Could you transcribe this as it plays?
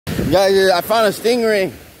Guys, I found a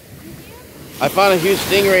stingray. I found a huge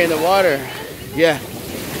stingray in the water. Yeah.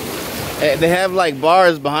 They have like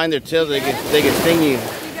bars behind their tails. They can sting you. You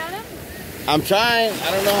got him? I'm trying.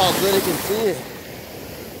 I don't know how good I can see it.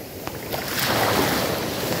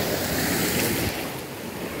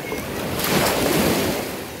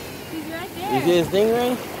 He's right there. You see a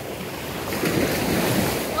stingray?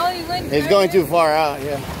 Oh, he went. It's going too far out.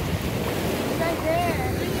 Yeah. He's right there.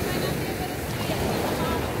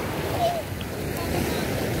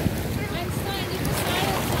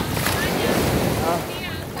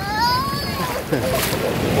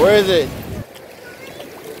 Where is it?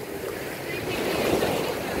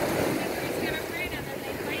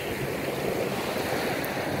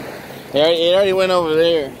 It already went over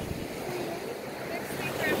there.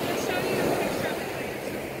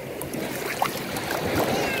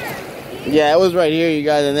 Yeah, it was right here, you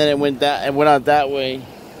guys, and then it went out that way.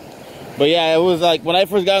 But yeah, it was like when I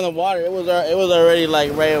first got in the water, it was already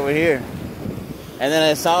like right over here. And then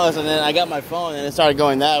I saw us, and then I got my phone, and it started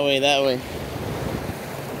going that way.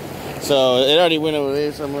 So it already went over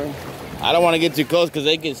there somewhere. I don't want to get too close because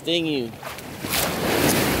they can sting you.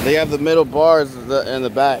 They have the middle bars in the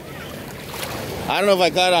back. I don't know if I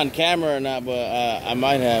caught it on camera or not, but I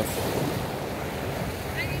might have.